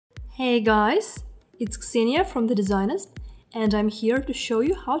Hey guys, it's Xenia from the Designest, and I'm here to show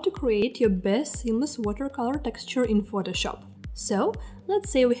you how to create your best seamless watercolor texture in Photoshop. So,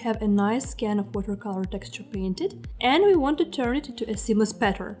 let's say we have a nice scan of watercolor texture painted, and we want to turn it into a seamless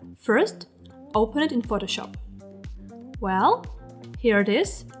pattern. First, open it in Photoshop. Well, here it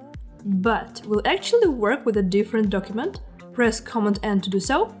is, but we'll actually work with a different document. Press Command-N to do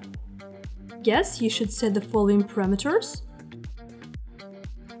so. Yes, you should set the following parameters.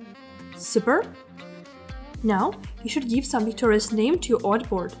 Super. Now, you should give some victorious name to your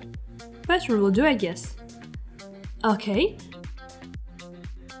artboard. Pattern will do, I guess. Okay.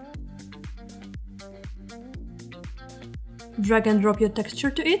 Drag and drop your texture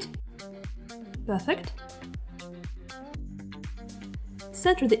to it. Perfect.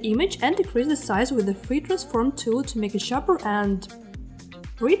 Center the image and decrease the size with the free transform tool to make it sharper and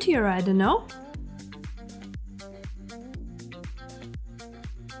prettier, I don't know.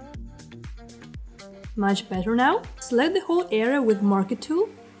 Much better now. Select the whole area with Marquee tool.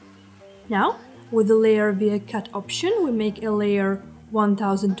 Now, with the layer via cut option, we make a layer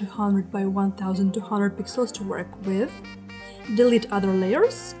 1200 by 1200 pixels to work with. Delete other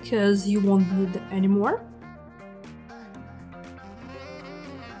layers, because you won't need them anymore.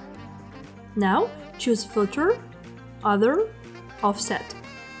 Now, choose Filter, Other, Offset.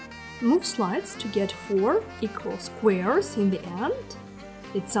 Move slides to get 4 equal squares in the end.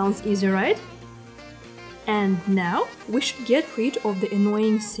 It sounds easy, right? And now we should get rid of the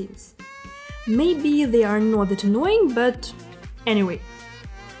annoying seams. Maybe they are not that annoying, but anyway.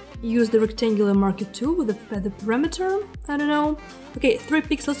 Use the rectangular Marquee tool with the feather parameter, I don't know. Okay, 3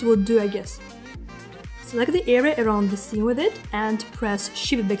 pixels will do, I guess. Select the area around the seam with it and press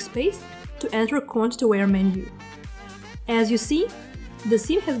Shift Backspace to enter Content Aware menu. As you see, the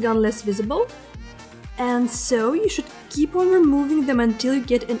seam has gone less visible, and so you should keep on removing them until you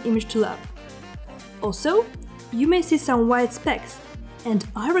get an image to love. Also, you may see some white specks, and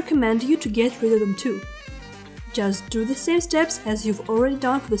I recommend you to get rid of them too. Just do the same steps as you've already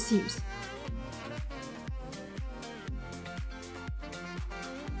done for the seams.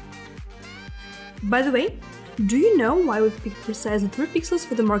 By the way, do you know why we've picked precisely 3 pixels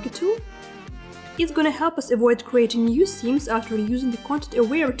for the Marquee tool? It's gonna help us avoid creating new seams after using the Content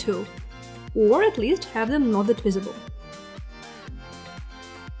Aware tool, or at least have them not that visible.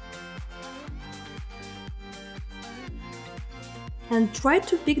 And try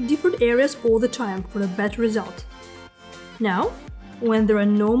to pick different areas all the time for a better result. Now, when there are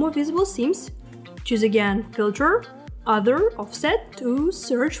no more visible seams, choose again Filter, Other, Offset to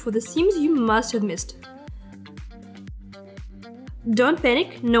search for the seams you must have missed. Don't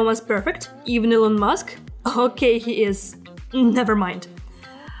panic, no one's perfect, even Elon Musk. Okay, he is. Never mind.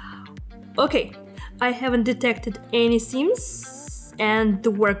 Okay, I haven't detected any seams and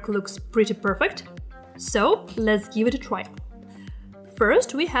the work looks pretty perfect. So, let's give it a try.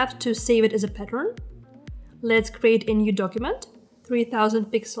 First, we have to save it as a pattern. Let's create a new document, 3000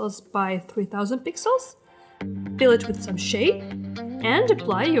 pixels by 3000 pixels. Fill it with some shape and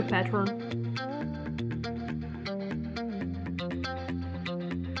apply your pattern.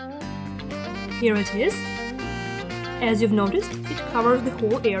 Here it is. As you've noticed, it covers the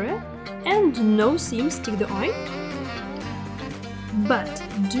whole area and no seams stick the eye. But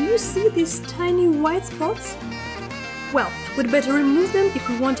do you see these tiny white spots? Well, we'd better remove them if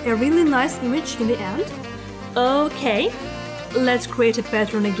we want a really nice image in the end. Okay, let's create a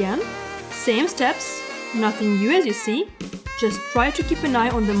pattern again. Same steps, nothing new as you see. Just try to keep an eye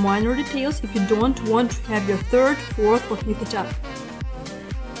on the minor details if you don't want to have your 3rd, 4th or 5th attempt.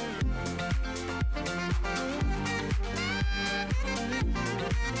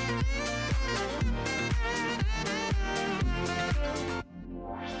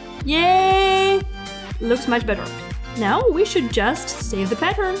 Yay! Looks much better. Now we should just save the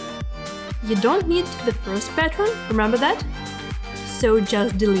pattern. You don't need the first pattern, remember that? So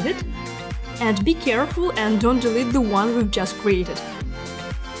just delete it. And be careful and don't delete the one we've just created.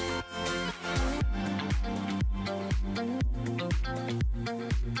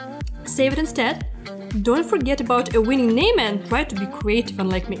 Save it instead. Don't forget about a winning name and try to be creative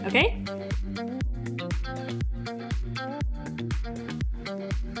unlike me, okay?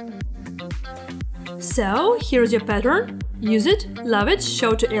 So, here's your pattern. Use it, love it,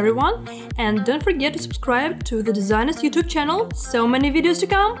 show to everyone, and don't forget to subscribe to the Designest YouTube channel. So many videos to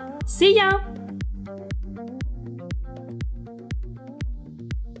come. See ya!